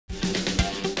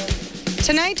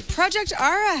Tonight, Project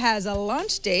Ara has a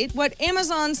launch date, what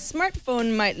Amazon's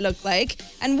smartphone might look like,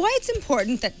 and why it's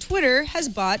important that Twitter has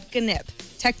bought Gnip.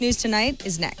 Tech News Tonight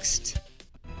is next.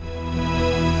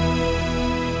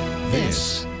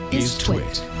 This is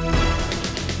Twit.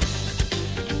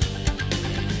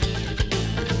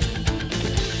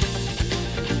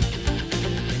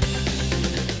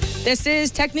 This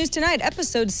is Tech News Tonight,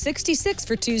 episode 66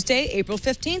 for Tuesday, April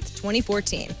 15th,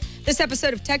 2014. This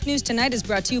episode of Tech News Tonight is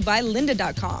brought to you by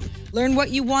lynda.com. Learn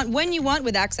what you want when you want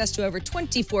with access to over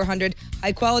 2,400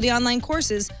 high-quality online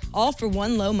courses, all for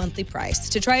one low monthly price.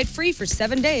 To try it free for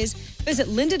 7 days, visit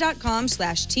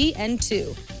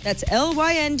lynda.com/TN2. That's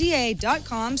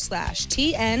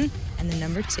LYNDA.com/TN and the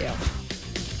number 2.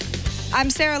 I'm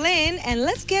Sarah Lane, and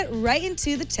let's get right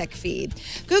into the tech feed.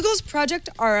 Google's Project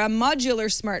Ara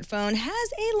modular smartphone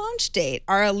has a launch date.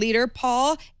 Ara leader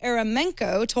Paul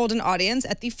Eremenko told an audience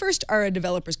at the first Ara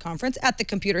Developers Conference at the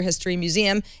Computer History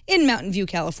Museum in Mountain View,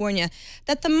 California,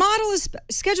 that the model is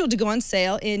scheduled to go on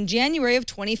sale in January of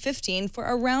 2015 for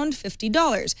around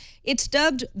 $50. It's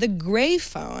dubbed the Gray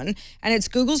Phone, and it's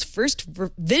Google's first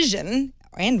version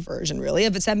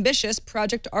of its ambitious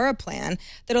Project Ara plan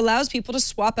that allows people to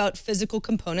swap out physical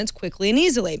components quickly and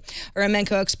easily.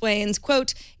 Eremenko explains,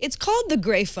 quote, "It's called the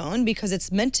Gray Phone because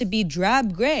it's meant to be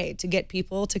drab gray to get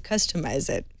people to customize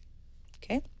it."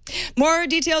 Okay. More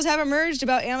details have emerged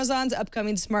about Amazon's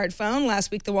upcoming smartphone.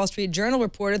 Last week, the Wall Street Journal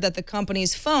reported that the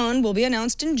company's phone will be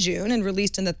announced in June and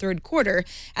released in the third quarter,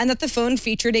 and that the phone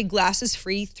featured a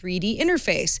glasses-free 3D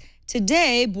interface.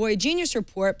 Today, Boy Genius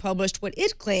Report published what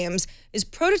it claims is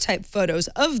prototype photos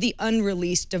of the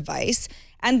unreleased device,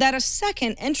 and that a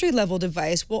second entry-level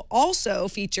device will also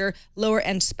feature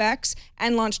lower-end specs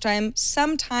and launch time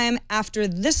sometime after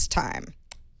this time.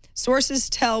 Sources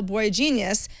tell Boy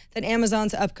Genius that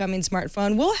Amazon's upcoming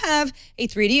smartphone will have a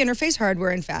 3D interface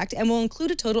hardware, in fact, and will include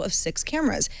a total of 6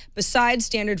 cameras, besides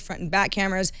standard front and back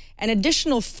cameras, an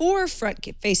additional 4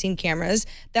 front-facing cameras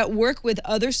that work with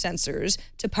other sensors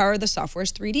to power the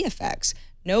software's 3D effects.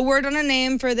 No word on a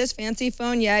name for this fancy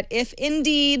phone yet, if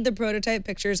indeed the prototype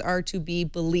pictures are to be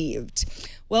believed.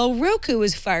 Well, Roku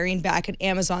is firing back at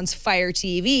Amazon's Fire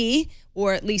TV,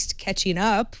 or at least catching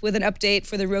up, with an update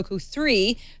for the Roku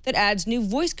 3 that adds new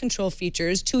voice control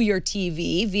features to your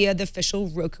TV via the official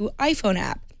Roku iPhone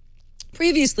app.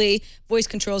 Previously, voice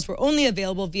controls were only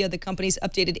available via the company's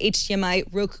updated HDMI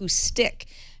Roku stick.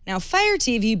 Now, Fire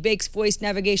TV bakes voice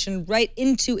navigation right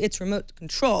into its remote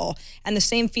control, and the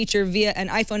same feature via an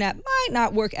iPhone app might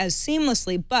not work as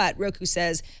seamlessly, but Roku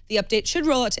says the update should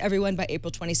roll out to everyone by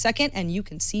April 22nd, and you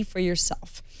can see for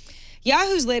yourself.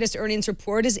 Yahoo's latest earnings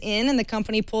report is in, and the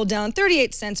company pulled down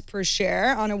 38 cents per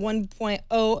share on a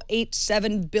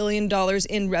 $1.087 billion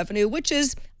in revenue, which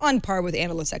is on par with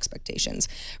analysts' expectations.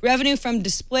 Revenue from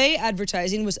display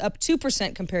advertising was up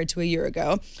 2% compared to a year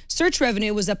ago. Search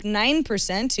revenue was up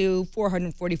 9% to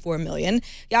 $444 million.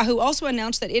 Yahoo also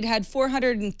announced that it had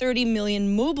 430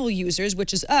 million mobile users,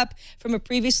 which is up from a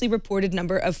previously reported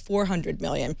number of 400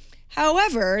 million.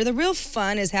 However, the real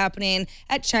fun is happening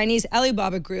at Chinese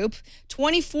Alibaba Group,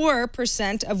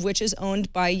 24% of which is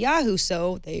owned by Yahoo,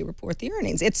 so they report the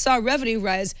earnings. It saw revenue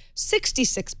rise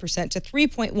 66% to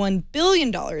 $3.1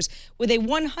 billion, with a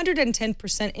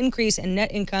 110% increase in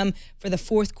net income for the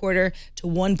fourth quarter to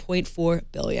 $1.4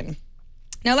 billion.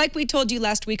 Now, like we told you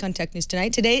last week on Tech News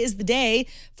Tonight, today is the day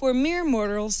for mere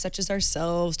mortals such as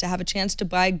ourselves to have a chance to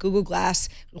buy Google Glass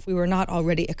if we were not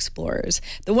already explorers.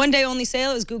 The one-day-only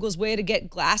sale is Google's way to get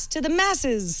Glass to the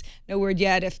masses. No word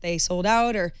yet if they sold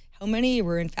out or how many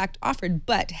were in fact offered.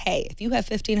 But hey, if you have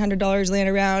 $1,500 laying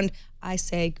around, I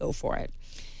say go for it.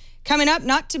 Coming up,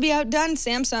 not to be outdone,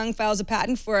 Samsung files a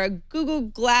patent for a Google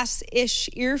Glass-ish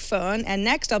earphone. And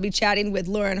next, I'll be chatting with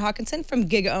Lauren Hawkinson from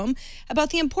GigaOM about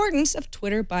the importance of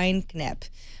Twitter buying Gnip.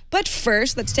 But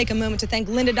first, let's take a moment to thank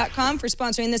lynda.com for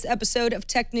sponsoring this episode of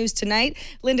Tech News Tonight.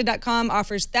 Lynda.com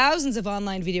offers thousands of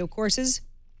online video courses,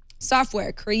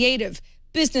 software, creative,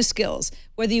 business skills,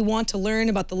 whether you want to learn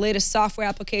about the latest software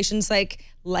applications like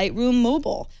Lightroom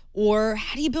Mobile, or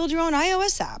how do you build your own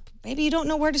iOS app? Maybe you don't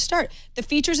know where to start. The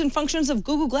features and functions of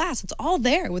Google Glass, it's all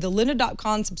there. With a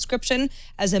lynda.com subscription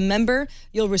as a member,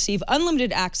 you'll receive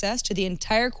unlimited access to the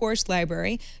entire course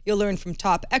library. You'll learn from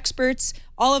top experts.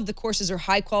 All of the courses are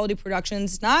high-quality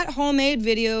productions, not homemade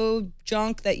video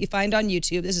junk that you find on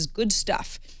YouTube. This is good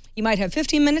stuff. You might have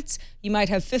 15 minutes, you might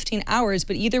have 15 hours,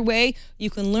 but either way,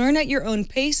 you can learn at your own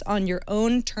pace on your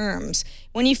own terms.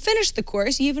 When you finish the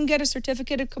course, you even get a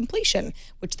certificate of completion,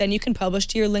 which then you can publish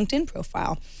to your LinkedIn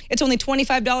profile. It's only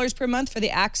 $25 per month for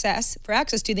access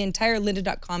to the entire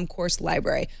lynda.com course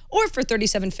library. Or for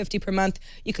 $37.50 per month,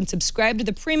 you can subscribe to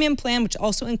the premium plan, which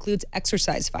also includes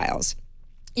exercise files.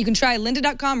 You can try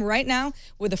lynda.com right now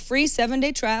with a free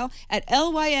 7-day trial at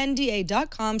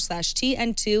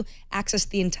lynda.com/TN2. Access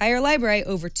the entire library,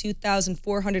 over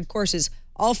 2,400 courses,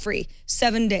 all free,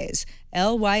 7 days.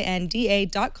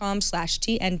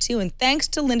 lynda.com/TN2. And thanks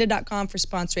to lynda.com for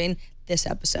sponsoring this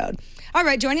episode. All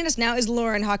right, joining us now is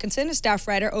Lauren Hawkinson, a staff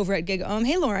writer over at Gnip.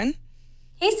 Hey, Lauren.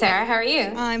 Hey, Sarah. How are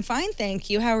you? I'm fine, thank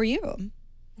you. How are you?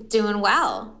 Doing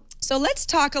well. So let's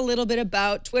talk a little bit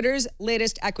about Twitter's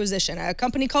latest acquisition, a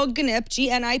company called Gnip,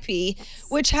 G-N-I-P,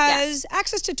 which has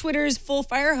access to Twitter's full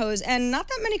fire hose, and not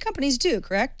that many companies do,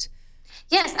 correct?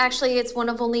 Yes, actually, it's one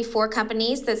of only 4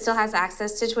 companies that still has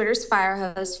access to Twitter's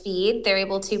Firehose feed. They're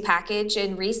able to package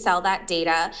and resell that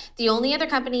data. The only other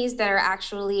companies that are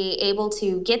actually able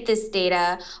to get this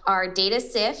data are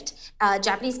DataSift,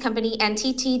 Japanese company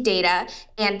NTT Data,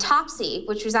 and Topsy,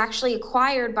 which was actually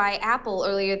acquired by Apple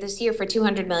earlier this year for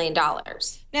 $200 million.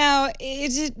 Now,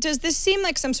 does this seem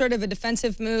like some sort of a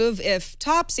defensive move if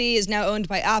Topsy is now owned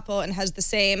by Apple and has the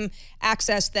same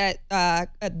access that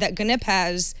Gnip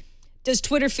has? Does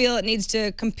Twitter feel it needs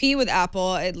to compete with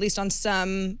Apple, at least on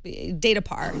some data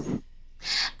par?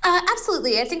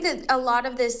 Absolutely. I think that a lot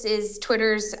of this is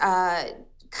Twitter's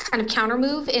kind of counter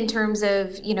move in terms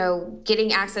of,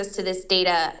 getting access to this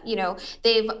data.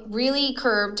 They've really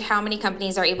curbed how many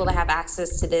companies are able to have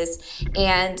access to this.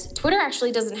 And Twitter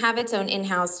actually doesn't have its own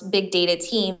in-house big data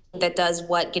team that does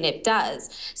what Gnip does.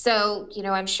 So,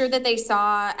 I'm sure that they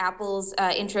saw Apple's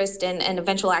interest and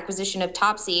eventual acquisition of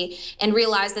Topsy and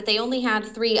realized that they only had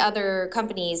 3 other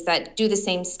companies that do the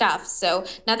same stuff. So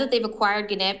now that they've acquired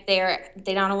Gnip,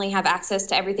 they not only have access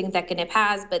to everything that Gnip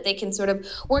has, but they can sort of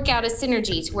work out a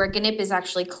synergy to where Gnip is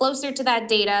actually closer to that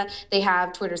data. They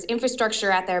have Twitter's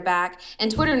infrastructure at their back,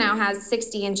 and Twitter now has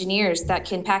 60 engineers that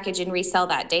can package and resell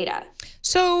that data.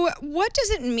 So what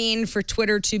does it mean for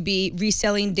Twitter to be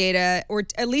reselling data, or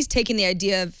at least taking the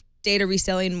idea of data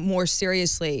reselling more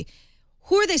seriously?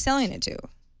 Who are they selling it to?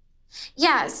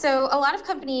 Yeah, so a lot of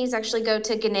companies actually go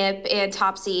to Gnip and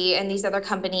Topsy and these other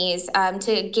companies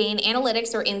to gain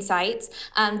analytics or insights,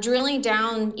 drilling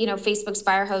down, Facebook's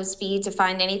Firehose feed to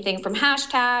find anything from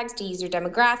hashtags to user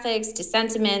demographics to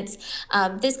sentiments.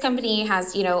 This company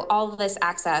has, all of this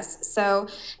access. So,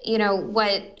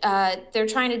 what they're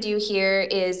trying to do here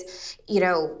is,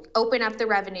 open up the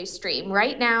revenue stream.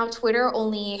 Right now, Twitter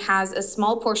only has a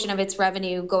small portion of its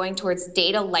revenue going towards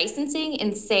data licensing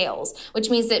and sales, which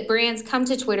means that brands come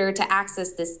to Twitter to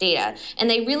access this data. And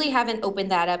they really haven't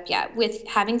opened that up yet. With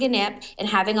having Gnip and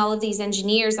having all of these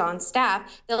engineers on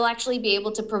staff, they'll actually be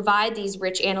able to provide these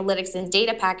rich analytics and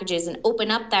data packages and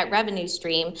open up that revenue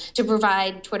stream to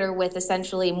provide Twitter with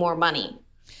essentially more money.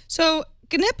 So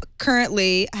Gnip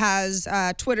currently has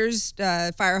Twitter's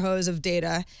fire hose of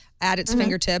data at its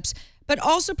fingertips, but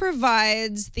also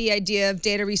provides the idea of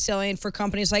data reselling for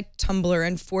companies like Tumblr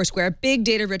and Foursquare, big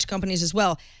data-rich companies as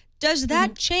well. Does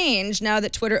that change now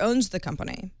that Twitter owns the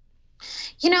company?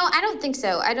 I don't think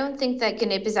so. I don't think that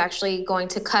Gnip is actually going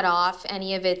to cut off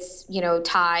any of its,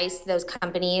 ties to those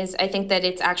companies. I think that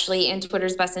it's actually in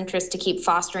Twitter's best interest to keep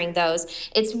fostering those.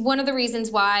 It's one of the reasons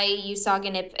why you saw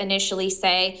Gnip initially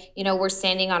say, we're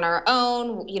standing on our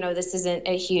own. This isn't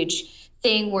a huge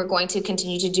thing. We're going to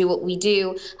continue to do what we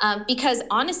do because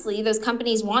honestly, those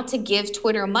companies want to give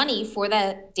Twitter money for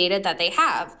the data that they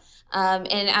have.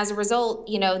 And as a result,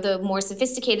 the more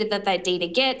sophisticated that data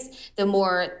gets, the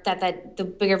more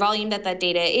the bigger volume that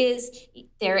data is,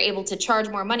 they're able to charge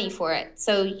more money for it.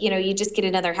 So, you just get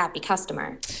another happy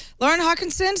customer. Lauren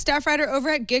Hawkinson, staff writer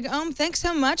over at Gnip. Thanks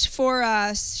so much for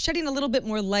shedding a little bit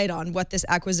more light on what this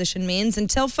acquisition means, and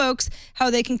tell folks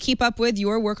how they can keep up with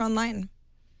your work online.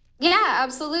 Yeah,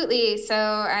 absolutely.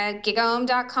 So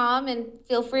gnip.com, and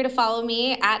feel free to follow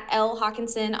me at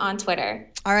 @LHawkinson on Twitter.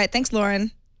 All right. Thanks,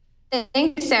 Lauren.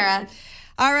 Thanks, Sarah.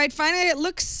 All right. Finally, it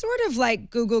looks sort of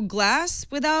like Google Glass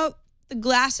without the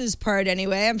glasses part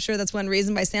anyway. I'm sure that's one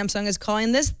reason why Samsung is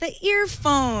calling this the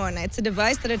earphone. It's a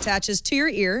device that attaches to your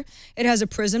ear. It has a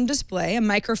prism display, a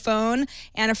microphone,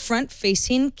 and a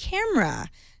front-facing camera.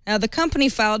 Now, the company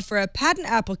filed for a patent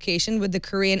application with the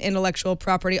Korean Intellectual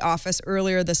Property Office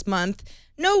earlier this month.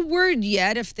 No word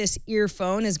yet if this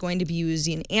earphone is going to be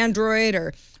using Android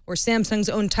or Samsung's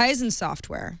own Tizen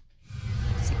software.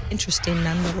 Let's see. interesting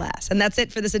nonetheless. And that's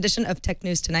it for this edition of Tech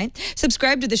News Tonight.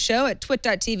 Subscribe to the show at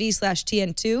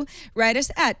twit.tv/TN2. Write us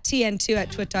at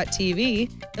TN2@twit.tv.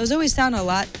 Those always sound a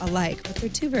lot alike, but they're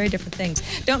two very different things.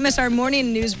 Don't miss our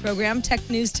morning news program, Tech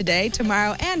News Today,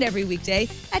 tomorrow and every weekday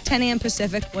at 10 a.m.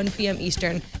 Pacific, 1 p.m.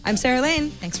 Eastern. I'm Sarah Lane.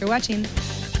 Thanks for watching.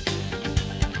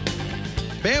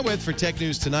 Bandwidth for Tech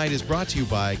News Tonight is brought to you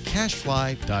by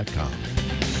Cashfly.com.